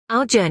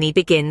Our journey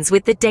begins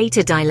with the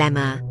data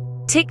dilemma.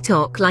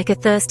 TikTok, like a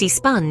thirsty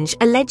sponge,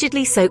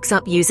 allegedly soaks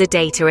up user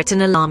data at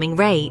an alarming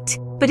rate.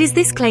 But is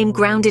this claim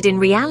grounded in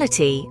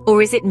reality,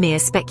 or is it mere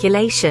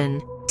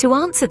speculation? To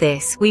answer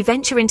this, we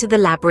venture into the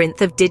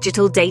labyrinth of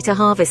digital data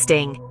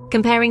harvesting,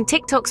 comparing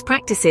TikTok's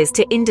practices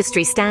to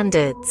industry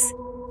standards.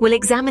 We'll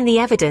examine the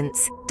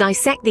evidence,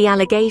 dissect the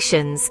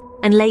allegations,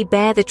 and lay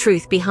bare the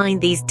truth behind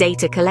these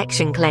data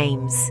collection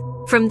claims.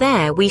 From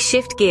there, we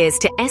shift gears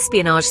to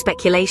espionage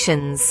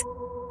speculations.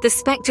 The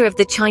specter of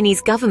the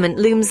Chinese government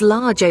looms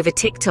large over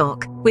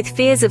TikTok, with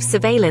fears of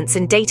surveillance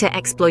and data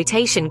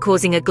exploitation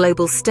causing a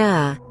global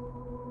stir.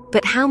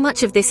 But how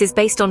much of this is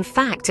based on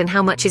fact and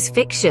how much is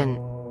fiction?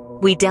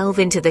 We delve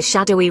into the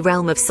shadowy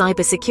realm of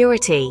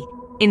cybersecurity,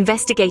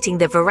 investigating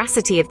the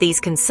veracity of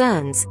these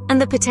concerns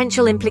and the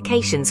potential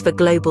implications for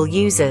global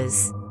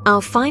users.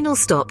 Our final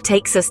stop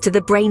takes us to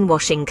the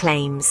brainwashing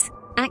claims.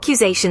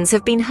 Accusations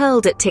have been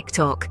hurled at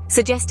TikTok,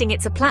 suggesting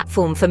it's a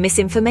platform for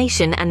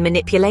misinformation and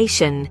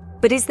manipulation.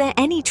 But is there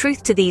any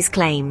truth to these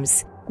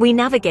claims? We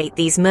navigate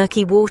these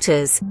murky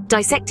waters,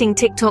 dissecting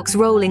TikTok's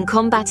role in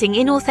combating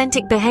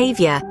inauthentic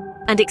behavior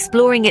and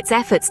exploring its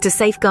efforts to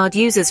safeguard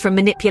users from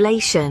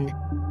manipulation.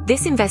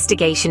 This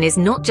investigation is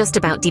not just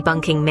about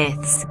debunking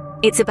myths.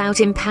 It's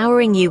about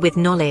empowering you with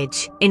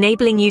knowledge,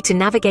 enabling you to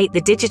navigate the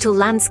digital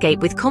landscape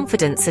with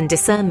confidence and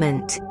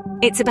discernment.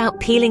 It's about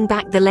peeling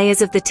back the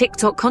layers of the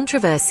TikTok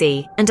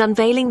controversy and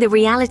unveiling the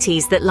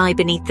realities that lie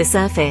beneath the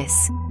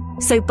surface.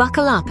 So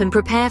buckle up and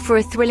prepare for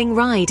a thrilling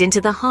ride into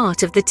the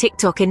heart of the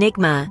TikTok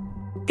enigma.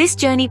 This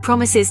journey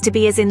promises to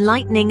be as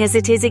enlightening as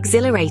it is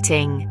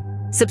exhilarating.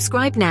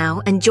 Subscribe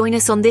now and join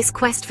us on this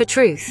quest for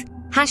truth.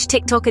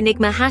 #TikTok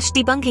Enigma,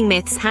 #Debunking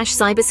Myths,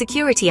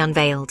 #Cybersecurity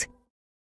Unveiled.